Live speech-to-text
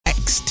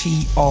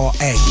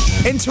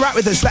Interact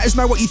with us, let us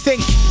know what you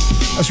think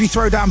as we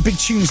throw down big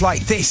tunes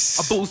like this.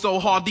 I ball so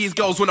hard these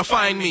girls wanna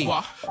find me.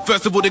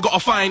 First of all they gotta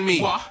find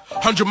me.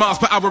 100 miles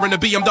per hour in a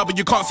BMW,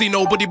 you can't see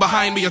nobody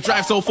behind me. I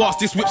drive so fast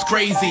this whip's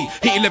crazy.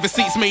 Heated leather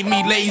seats made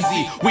me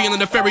lazy. Wheeling on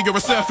the ferry, you're a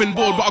surfing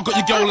board, but I got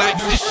your girl like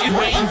this shit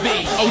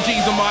wavy.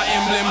 OGs on my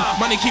emblem,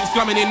 money keeps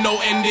coming in, no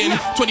ending.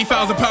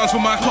 20,000 pounds for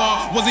my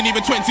car, wasn't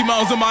even 20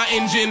 miles on my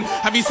engine.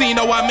 Have you seen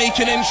how I make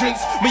an entrance?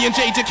 Me and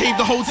JJ caved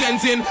the whole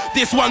tent in.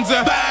 This one's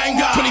a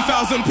banger.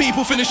 20,000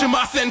 people finishing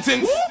my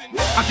sentence.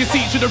 I can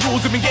teach you the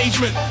rules of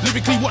engagement.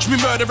 Lyrically watch me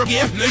murder a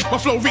gift. My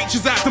flow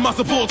reaches out to my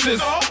supporters.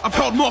 I've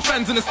held more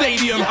fans in the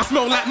stadium. I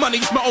smell like money,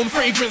 it's my own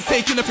fragrance.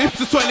 Taking a piss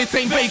to toilets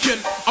ain't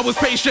vacant. I was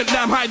patient,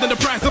 now I'm hiding the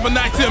price of an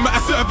item at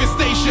a service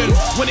station.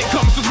 When it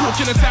comes to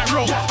walking a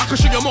tightrope, I can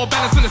show you more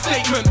balance in a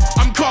statement.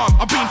 I'm calm,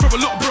 I've been through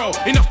a lot, bro.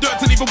 Enough dirt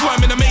to leave a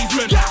worm in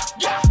amazement.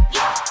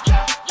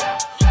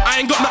 I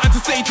ain't got nothing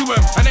to say to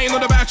him, and ain't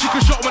on about chicken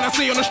shot when I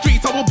say on the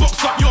streets I will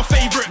box up your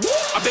favourite.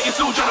 I bet you're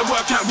still trying to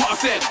work out what I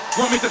said.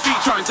 Want me to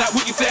feature, is that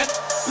what you said?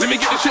 Let me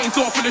get the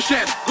chainsaw from the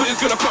shed, but it's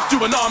gonna cost you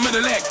an arm and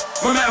a leg.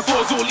 My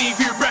metaphors will leave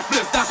you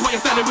breathless, that's why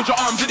you're standing with your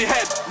arms in your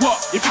head.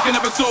 What? If you can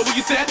never saw what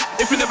you said?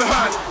 If you never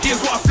heard, here's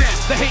what I said.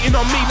 They're hating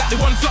on me like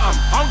they want something.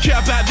 I don't care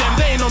about them,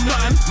 they ain't on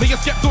nothing. Me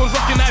and Skepto's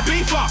rocking that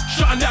beef up,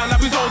 shutting down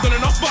like we's holding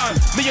an off button.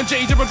 Me and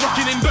JJ was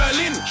rocking in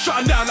Berlin,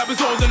 shutting down like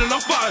we's holding an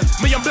off button.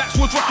 Me and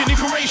Blackswood's rocking in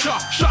Croatia,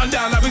 shutting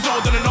down like we's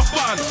holding an off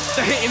button.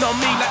 They're hating on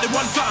me like they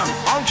want something.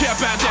 I don't care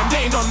about them,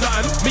 they ain't on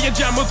nothing. Me and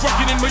Jam was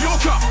rocking in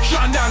Mallorca,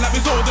 shutting down like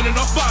we's holding an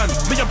off button.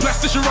 Me and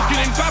Plastician rocking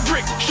in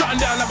Fabric, shutting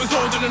down like we're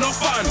holding an off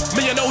button.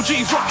 Me and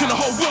OG's rocking the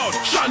whole world,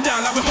 shutting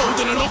down like we're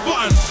holding an off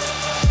button.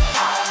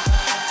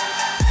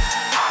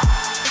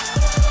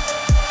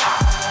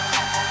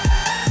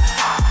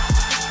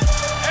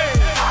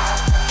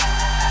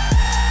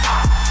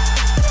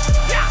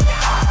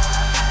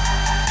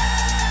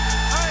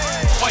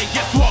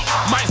 Guess what?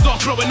 Mine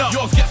starts blowing up,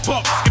 yours gets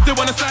popped. If they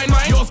wanna sign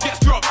mine, yours gets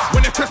dropped.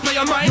 When they press play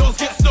on mine, yours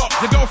gets stopped.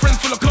 Your girlfriend's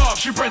full of carbs,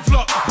 she breads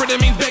locked. Brother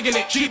means begging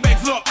it, she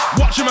begs locked.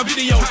 Watching my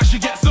video, how she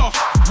gets off.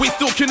 We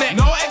still connect,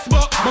 no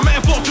Xbox. My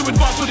metaphor too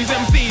advanced for these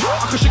MCs.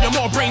 I can show you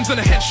more brains than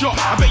a headshot.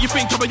 I bet you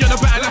think I'm a young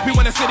battle happy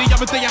when I said the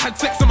other day I had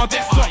sex on my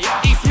desktop.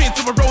 East Mid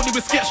to a rollie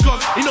with sketch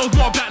cards. He knows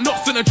more about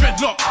knots than a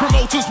dreadlock.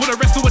 Promoters would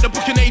wrestle with a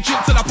booking agent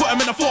till I put him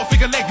in a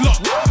 4-figure leg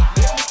lock.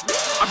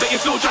 I bet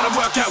you're still trying to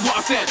work out what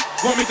I said.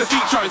 Want me to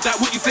feature, is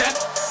that what you said?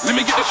 Let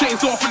me get the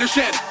chainsaw from the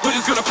shed, but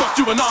it's gonna cost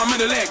you an arm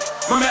and a leg.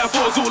 My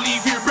metaphors will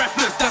leave you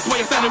breathless, that's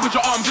why you're standing with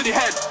your arms in your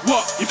head.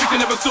 What? You think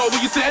you never saw what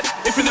you said?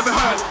 If you never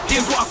heard,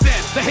 here's what I said.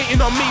 They're hating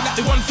on me like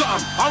they want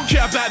something. I don't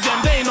care about them,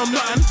 they ain't on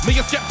nothing. Me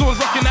and Skepto's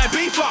rocking that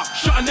beef up,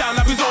 shutting down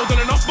like we's holding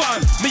an off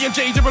button. Me and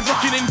JJ was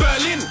rocking in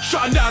Berlin,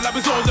 shutting down like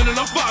we's holding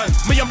an off button.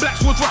 Me and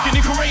Blackswood's rocking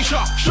in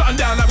Croatia, shutting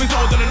down like we's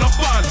holding an off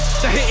button.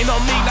 They're hating on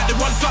me like they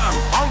want something.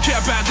 I don't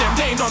care about them,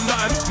 they ain't on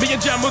nothing. Me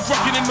and Jam was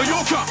rocking in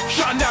Mallorca,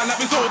 shutting down like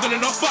we's holding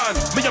an off button.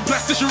 Me and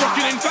Plastician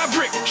rocking in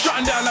Fabric,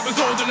 shutting down like we're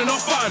holding an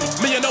off button.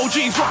 Me and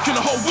OG's rocking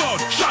the whole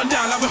world, shutting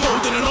down like we're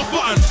holding an off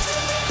button.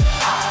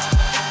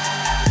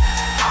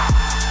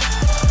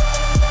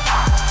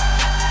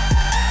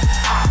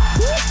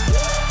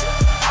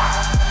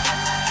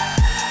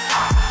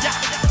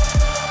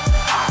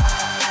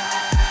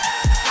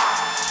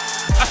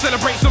 I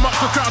celebrate so much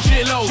for crowd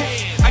cheer low.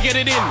 I get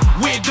it in,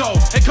 weirdo.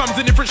 It comes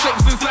in different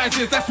shapes and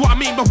sizes, that's what I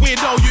mean by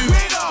weirdo, you.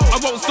 I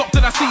won't stop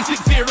till I see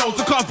 6 zeros.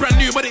 The car's brand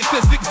new but it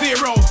says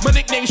 6-0. My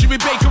nickname should be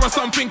Baker or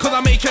something, cause I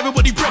make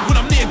everybody bread when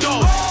I'm near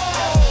dough.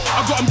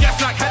 I got him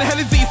gas like, how the hell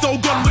is he so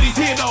gone but he's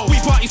here though? We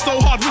party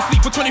so hard, we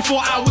sleep for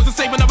 24 hours to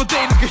save another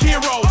day like a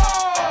hero.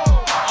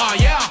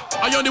 Yeah,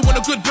 I only want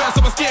a good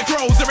burst of my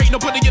scarecrows. There ain't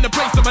nobody in the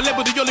place on my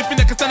level. The only thing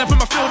that can stand up in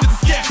my field is a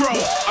scarecrow.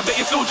 I bet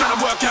you're still trying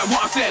to work out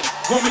what I said.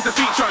 Want me to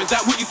feature, is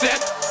that what you said?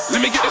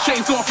 Let me get the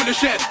chainsaw from the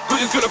shed,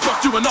 cause it's gonna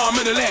cost you an arm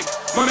and a leg.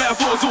 My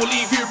metaphors will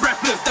leave you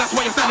breathless, that's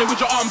why you're standing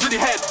with your arms in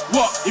your head.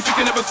 What? If you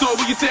can never saw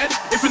what you said?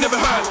 If you never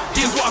heard,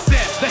 here's what I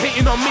said. They're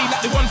hating on me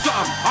like they want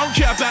something. I don't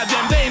care about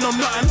them, they ain't on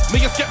nothing.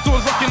 Me and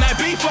Skepto's rocking that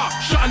beef up,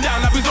 shutting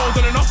down like we's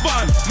holding an off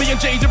button. Me and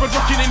JJ was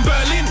rocking in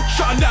Berlin,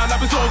 shutting down like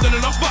we's holding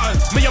an off button.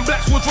 Me and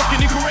Blackswood's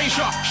rocking in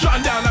Croatia,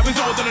 shutting down like we's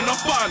holding an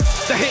off button.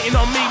 They're hating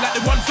on me like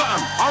they want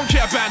something. I don't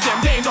care about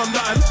them, they ain't on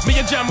nothing. Me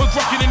and Jam was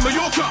rocking in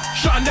Mallorca,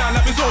 shutting down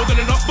like we's holding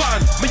an off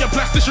button. Me and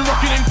Plastician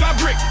rocking in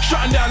Fabric,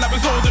 shutting down like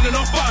we's holding an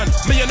off button.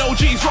 Me and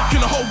OG's rocking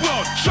the whole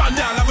world, shutting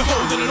down like we're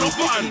holding an off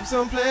button. Keeps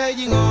on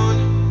playing on.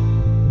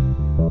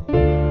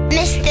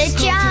 Mista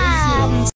Jam.